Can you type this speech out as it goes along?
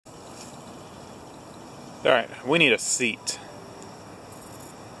Alright, we need a seat.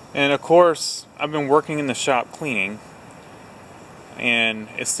 And of course, I've been working in the shop cleaning, and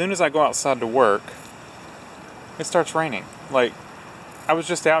as soon as I go outside to work, it starts raining. Like, I was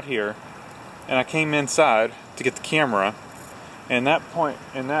just out here, and I came inside to get the camera, and that point,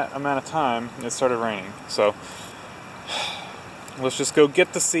 in that amount of time, it started raining. So, let's just go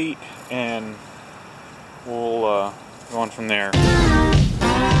get the seat, and we'll go on from there.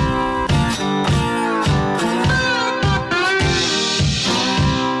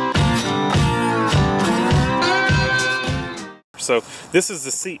 So this is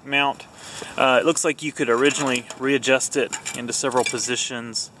the seat mount. It looks like you could originally readjust it into several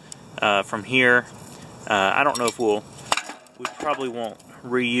positions from here. I don't know if we probably won't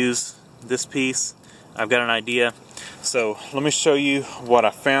reuse this piece. I've got an idea. So let me show you what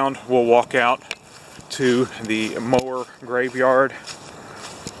I found. We'll walk out to the mower graveyard.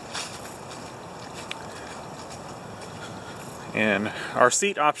 And our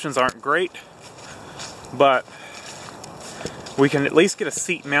seat options aren't great, but we can at least get a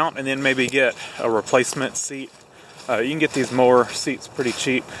seat mount and then maybe get a replacement seat. You can get these mower seats pretty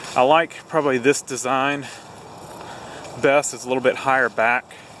cheap. I like probably this design best. It's a little bit higher back,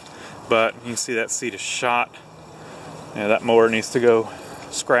 but you can see that seat is shot. Yeah, that mower needs to go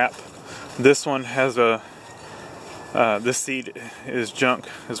scrap. This one has a, this seat is junk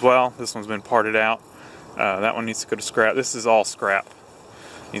as well. This one's been parted out. That one needs to go to scrap. This is all scrap.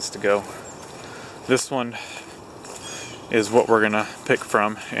 Needs to go. This one is what we're gonna pick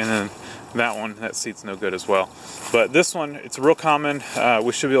from, and then that one, that seat's no good as well. But this one, it's real common.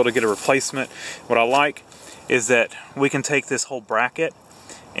 We should be able to get a replacement. What I like is that we can take this whole bracket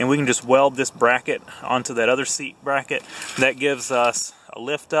and we can just weld this bracket onto that other seat bracket. That gives us a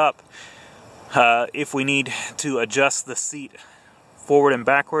lift up. If we need to adjust the seat forward and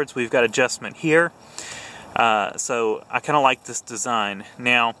backwards, we've got adjustment here. So I kind of like this design.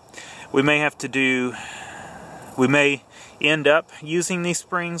 Now, we may have to do, we may end up using these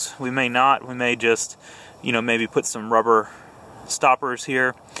springs, we may not. We may just, you know, maybe put some rubber stoppers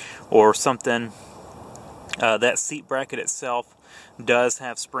here or something. That seat bracket itself does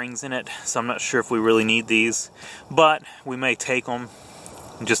have springs in it, so I'm not sure if we really need these, but we may take them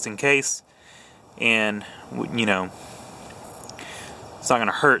just in case. And you know, it's not going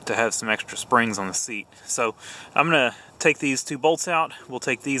to hurt to have some extra springs on the seat. So I'm going to take these two bolts out. We'll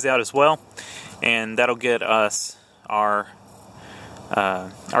take these out as well, and that'll get us our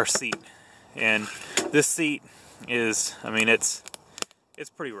seat. And this seat is, I mean, it's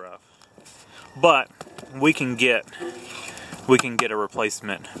pretty rough, but we can get a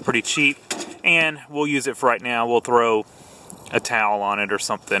replacement pretty cheap, and we'll use it for right now. We'll throw a towel on it or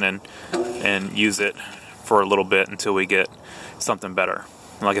something and use it for a little bit until we get something better.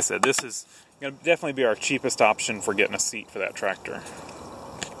 And like I said, this is going to definitely be our cheapest option for getting a seat for that tractor.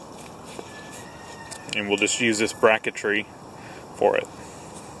 And we'll just use this bracketry for it.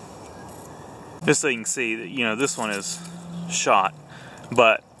 Just so you can see that, you know, this one is shot,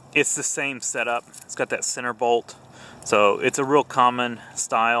 but it's the same setup. It's got that center bolt, so it's a real common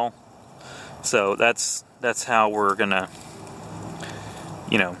style. So that's how we're gonna,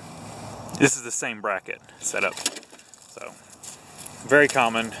 you know, this is the same bracket setup. So very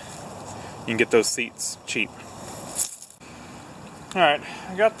common. You can get those seats cheap. All right,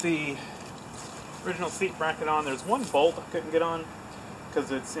 I got the original seat bracket on. There's one bolt I couldn't get on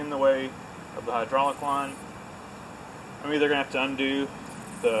because it's in the way of the hydraulic line. I'm either gonna have to undo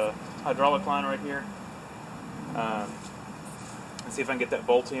the hydraulic line right here and see if I can get that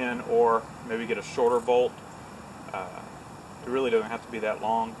bolt in, or maybe get a shorter bolt. It really doesn't have to be that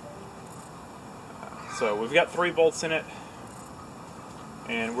long. So we've got 3 bolts in it,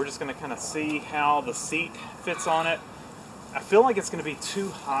 and we're just going to kind of see how the seat fits on it. I feel like it's going to be too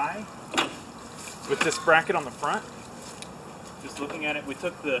high with this bracket on the front. Just looking at it, we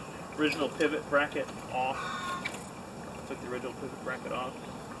took the original pivot bracket off.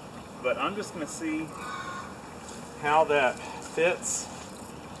 But I'm just going to see how that fits.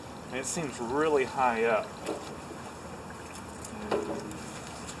 And it seems really high up. And the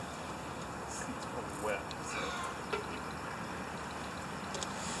seat's probably wet. So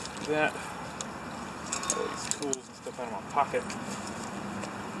that. All these tools and stuff out of my pocket.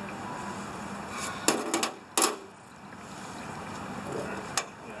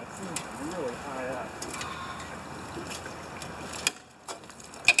 Yeah, it seems really high up.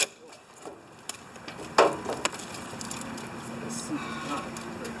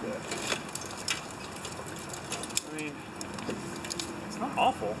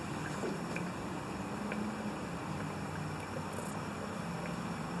 Awful.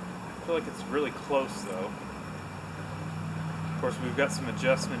 I feel like it's really close though. Of course, we've got some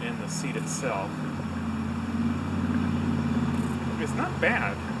adjustment in the seat itself. It's not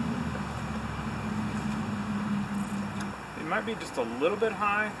bad. It might be just a little bit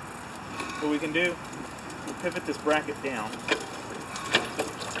high. What we can do, we'll pivot this bracket down.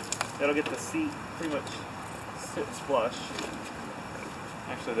 That'll get the seat pretty much sits flush.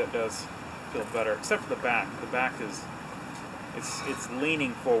 Actually, that does feel better, except for the back. The back is, it's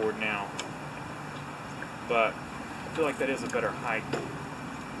leaning forward now, but I feel like that is a better height.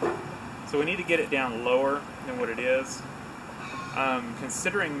 So we need to get it down lower than what it is.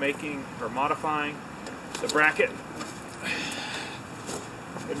 Considering making or modifying the bracket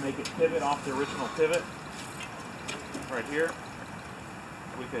and make it pivot off the original pivot right here.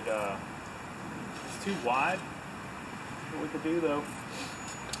 We could, it's too wide. What we could do though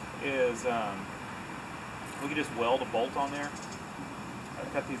is we could just weld a bolt on there.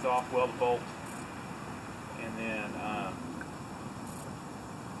 Cut these off, weld a bolt, and then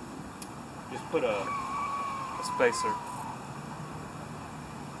just put a spacer.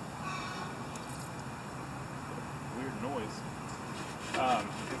 Weird noise.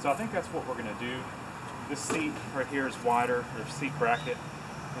 And so I think that's what we're going to do. This seat right here is wider, or seat bracket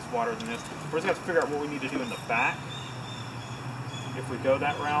is wider than this. We're just going to have to figure out what we need to do in the back if we go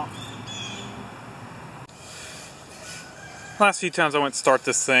that route. Last few times I went to start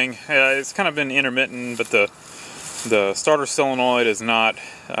this thing, it's kind of been intermittent, but the starter solenoid is not,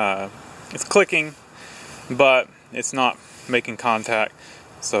 it's clicking, but it's not making contact.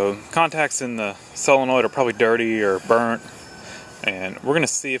 So contacts in the solenoid are probably dirty or burnt, and we're going to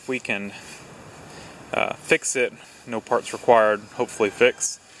see if we can fix it. No parts required, hopefully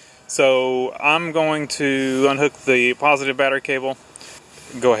fix. So I'm going to unhook the positive battery cable,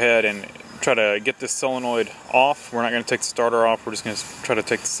 go ahead and try to get this solenoid off. We're not going to take the starter off, we're just going to try to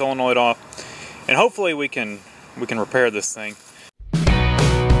take the solenoid off, and hopefully we can repair this thing.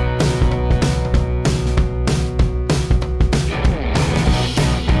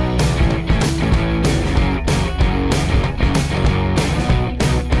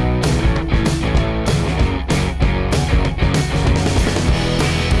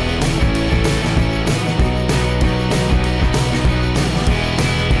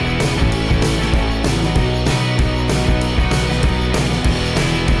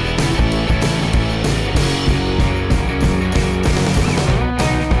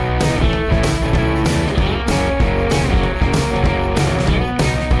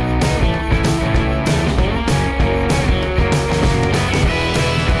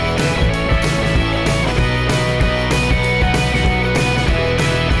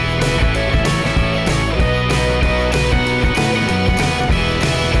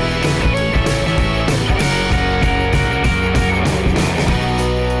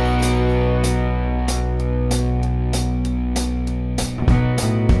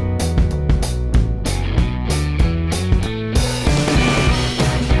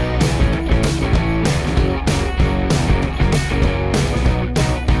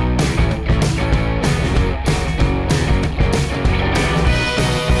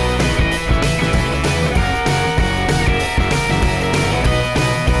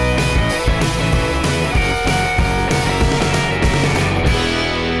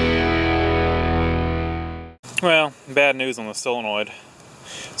 Well, bad news on the solenoid.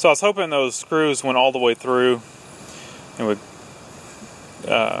 So I was hoping those screws went all the way through and would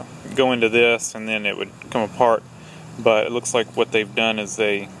go into this and then it would come apart. But it looks like what they've done is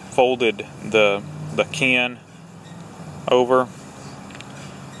they folded the can over,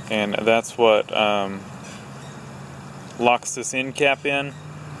 and that's what locks this end cap in.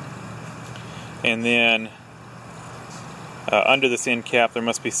 And then under this end cap there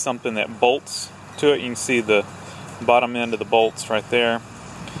must be something that bolts to it. You can see the bottom end of the bolts right there.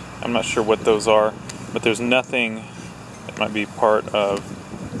 I'm not sure what those are, but there's nothing that might be part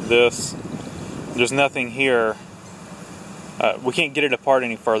of this. There's nothing here. We can't get it apart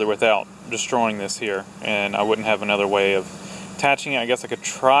any further without destroying this here, and I wouldn't have another way of attaching it. I guess I could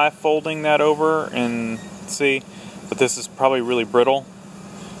try folding that over and see, but this is probably really brittle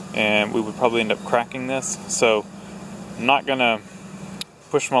and we would probably end up cracking this. So I'm not gonna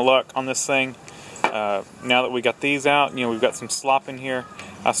push my luck on this thing. Now that we got these out, you know, we've got some slop in here.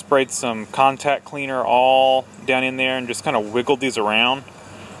 I sprayed some contact cleaner all down in there and just kind of wiggled these around.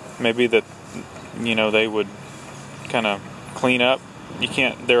 Maybe that, you know, they would kind of clean up. You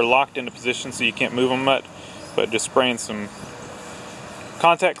can't, they're locked into position so you can't move them much, but just spraying some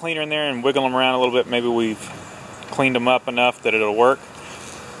contact cleaner in there and wiggle them around a little bit, maybe we've cleaned them up enough that it'll work.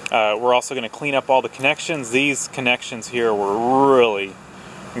 We're also going to clean up all the connections. These connections here were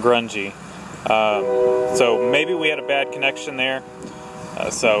grungy. So maybe we had a bad connection there.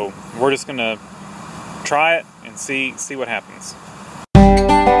 So we're just gonna try it and see what happens.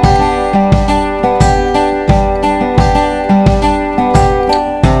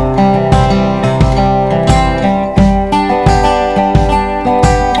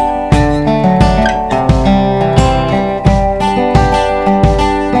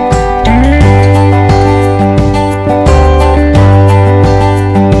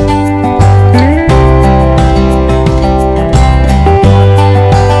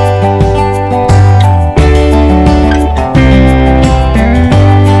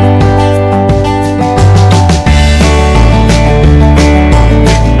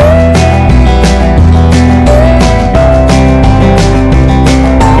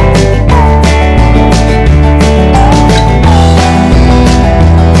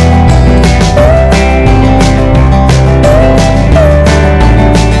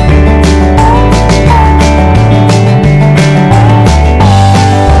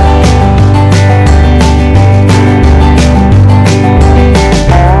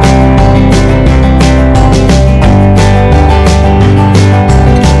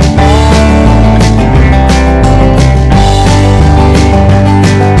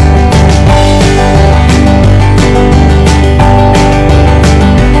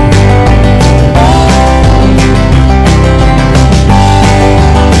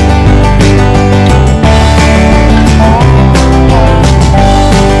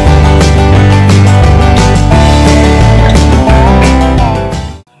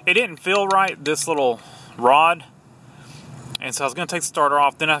 It didn't feel right, this little rod, and so I was going to take the starter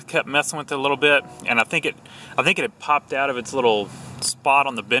off. Then I kept messing with it a little bit, and I think it had popped out of its little spot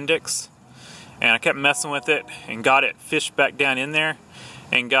on the Bendix, and I kept messing with it and got it fished back down in there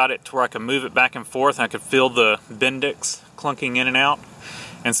and got it to where I could move it back and forth, and I could feel the Bendix clunking in and out.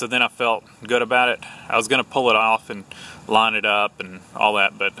 And so then I felt good about it. I was going to pull it off and line it up and all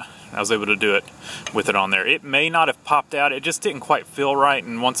that, but I was able to do it with it on there. It may not have popped out. It just didn't quite feel right,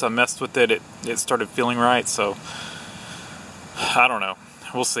 and once I messed with it, it started feeling right. So I don't know.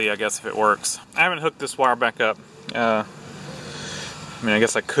 We'll see, I guess, if it works. I haven't hooked this wire back up. I mean, I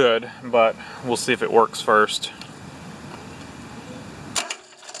guess I could, but we'll see if it works first.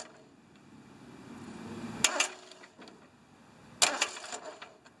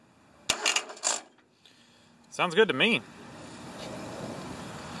 Sounds good to me.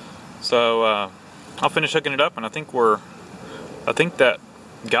 So I'll finish hooking it up, and I think that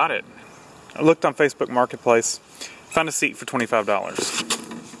got it. I looked on Facebook Marketplace, found a seat for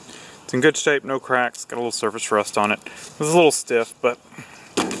 $25. It's in good shape, no cracks, got a little surface rust on it. It was a little stiff, but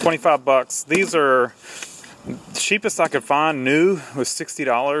 25 bucks. These are the cheapest I could find new was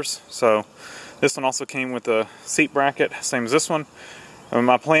 $60. So this one also came with a seat bracket, same as this one.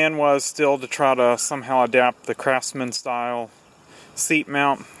 My plan was still to try to somehow adapt the Craftsman style seat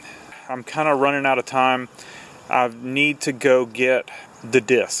mount. I'm kind of running out of time. I need to go get the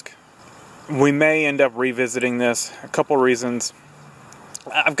disc. We may end up revisiting this. A couple reasons.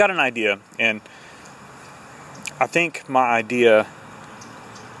 I've got an idea, and I think my idea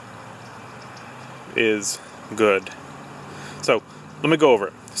is good. So let me go over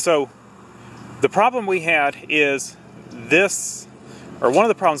it. So the problem we had is this, or one of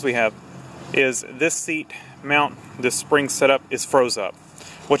the problems we have is this seat mount, this spring setup is froze up.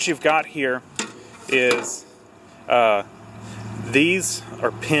 What you've got here is these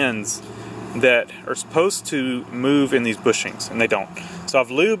are pins that are supposed to move in these bushings, and they don't. So I've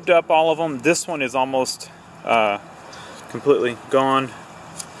lubed up all of them. This one is almost completely gone,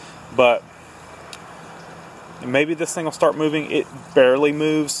 but maybe this thing will start moving. It barely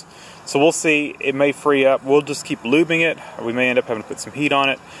moves, so we'll see. It may free up. We'll just keep lubing it, or we may end up having to put some heat on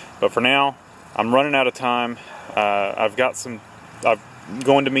it. But for now, I'm running out of time. I'm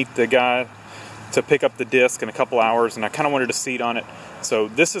going to meet the guy to pick up the disc in a couple hours, and I kind of wanted a seat on it. So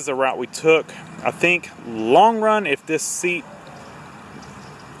this is the route we took. I think long run, if this seat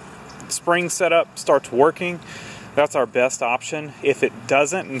spring setup starts working, that's our best option. If it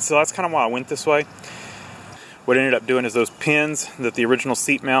doesn't, and so that's kind of why I went this way. What I ended up doing is those pins that the original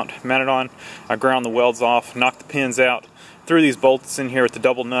seat mount mounted on, I ground the welds off, knocked the pins out, threw these bolts in here with the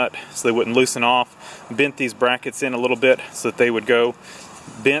double nut so they wouldn't loosen off, bent these brackets in a little bit so that they would go,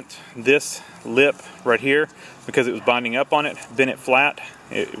 bent this lip right here because it was binding up on it, bent it flat,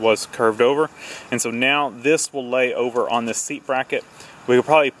 it was curved over, and so now this will lay over on this seat bracket. We could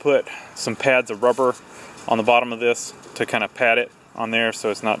probably put some pads of rubber on the bottom of this to kind of pad it on there so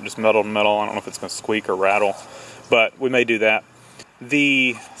it's not just metal to metal. I don't know if it's going to squeak or rattle, but we may do that.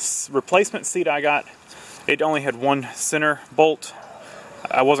 The replacement seat I got, it only had one center bolt,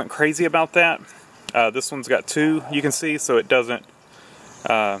 I wasn't crazy about that. This one's got 2, you can see, so it doesn't,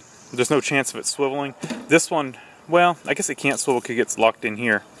 there's no chance of it swiveling. This one, well, I guess it can't swivel because it gets locked in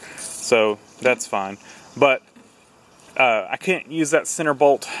here, so that's fine. But I can't use that center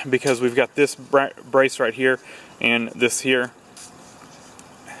bolt because we've got this brace right here and this here.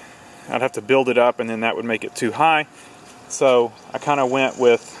 I'd have to build it up, and then that would make it too high. So I kind of went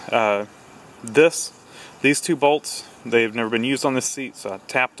with these 2 bolts. They've never been used on this seat, so I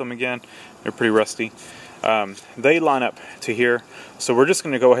tapped them again. They're pretty rusty. They line up to here, so we're just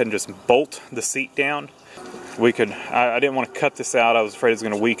going to go ahead and just bolt the seat down. We could. I didn't want to cut this out. I was afraid it was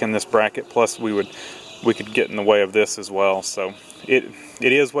going to weaken this bracket. Plus, we could get in the way of this as well. So it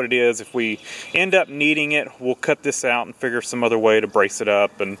is what it is. If we end up needing it, we'll cut this out and figure some other way to brace it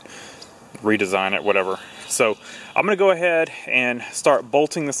up and redesign it, whatever. So I'm going to go ahead and start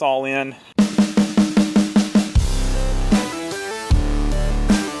bolting this all in.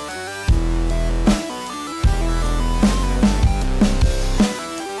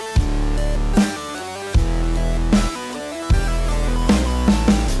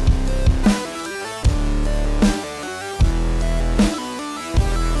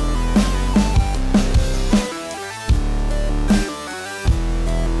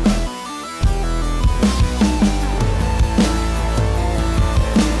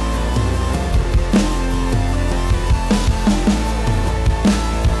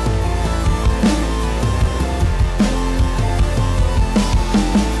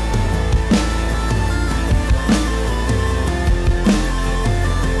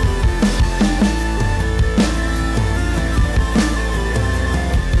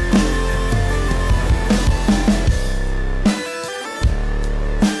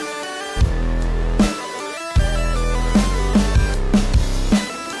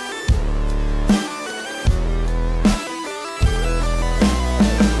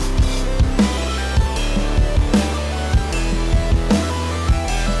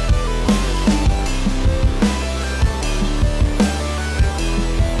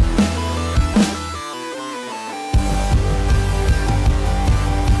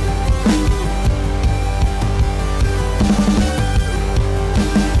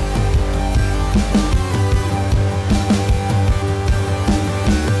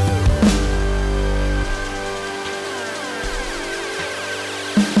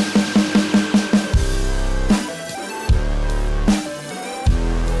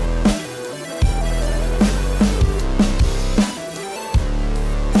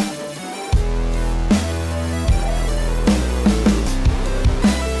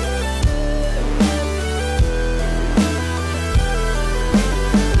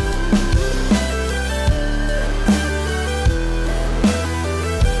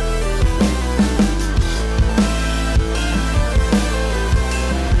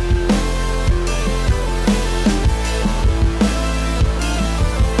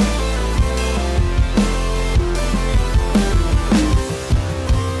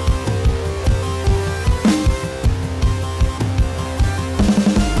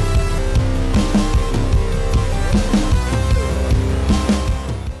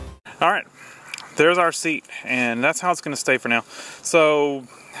 Alright, there's our seat, and that's how it's going to stay for now. So,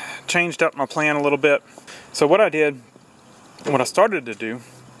 changed up my plan a little bit. So what I started to do,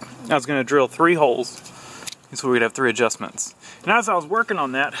 I was going to drill 3 holes, so we'd have 3 adjustments. And as I was working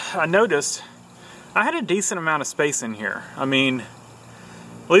on that, I noticed I had a decent amount of space in here. I mean,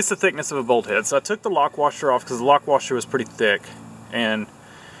 at least the thickness of a bolt head. So I took the lock washer off because the lock washer was pretty thick, and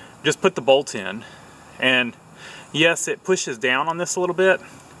just put the bolt in. And yes, it pushes down on this a little bit,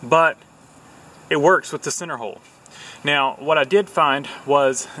 but it works with the center hole. Now, what I did find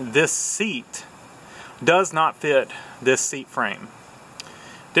was this seat does not fit this seat frame.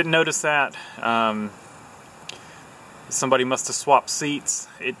 Didn't notice that. Somebody must have swapped seats.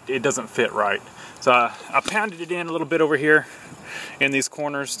 It doesn't fit right. So I pounded it in a little bit over here in these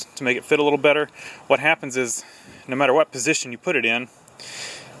corners to make it fit a little better. What happens is, no matter what position you put it in,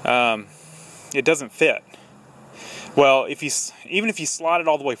 it doesn't fit. Well, even if you slide it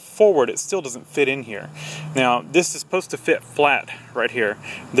all the way forward, it still doesn't fit in here. Now, this is supposed to fit flat right here.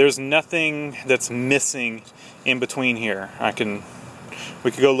 There's nothing that's missing in between here.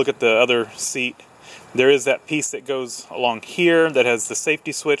 We could go look at the other seat. There is that piece that goes along here that has the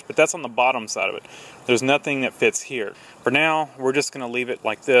safety switch, but that's on the bottom side of it. There's nothing that fits here. For now, we're just going to leave it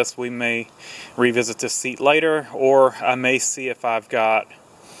like this. We may revisit this seat later, or I may see if I've got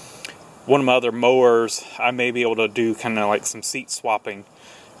one of my other mowers, I may be able to do kind of like some seat swapping.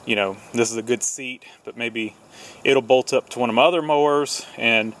 You know, this is a good seat, but maybe it'll bolt up to one of my other mowers,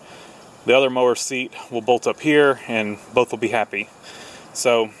 and the other mower seat will bolt up here, and both will be happy.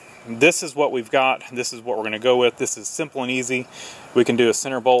 So this is what we've got. This is what we're going to go with. This is simple and easy. We can do a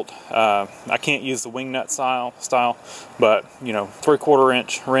center bolt. I can't use the wing nut style, but you know, 3/4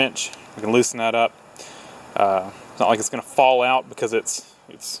 inch wrench. We can loosen that up. It's not like it's going to fall out because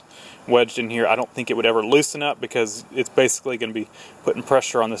it's wedged in here. I don't think it would ever loosen up because it's basically going to be putting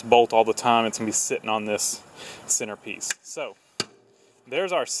pressure on this bolt all the time. It's going to be sitting on this centerpiece. So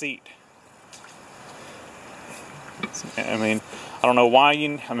there's our seat. I mean, I don't know why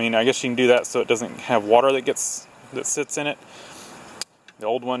I guess you can do that so it doesn't have water that sits in it. The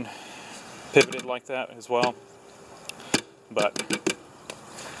old one pivoted like that as well. But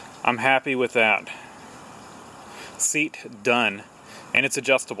I'm happy with that. Seat done. And it's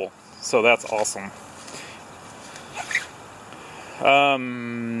adjustable. So that's awesome.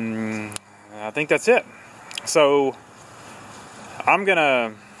 I think that's it. So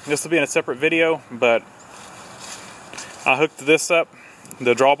this will be in a separate video, but I hooked this up,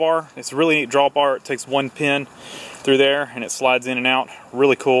 the drawbar. It's a really neat drawbar. It takes one pin through there and it slides in and out.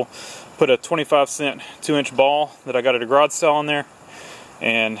 Really cool. Put a 25-cent 2-inch ball that I got at a garage sale on there,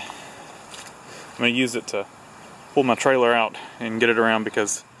 and I'm going to use it to pull my trailer out and get it around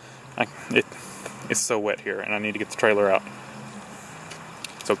because it's so wet here and I need to get the trailer out.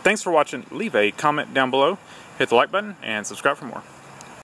 So thanks for watching. Leave a comment down below, hit the like button, and subscribe for more.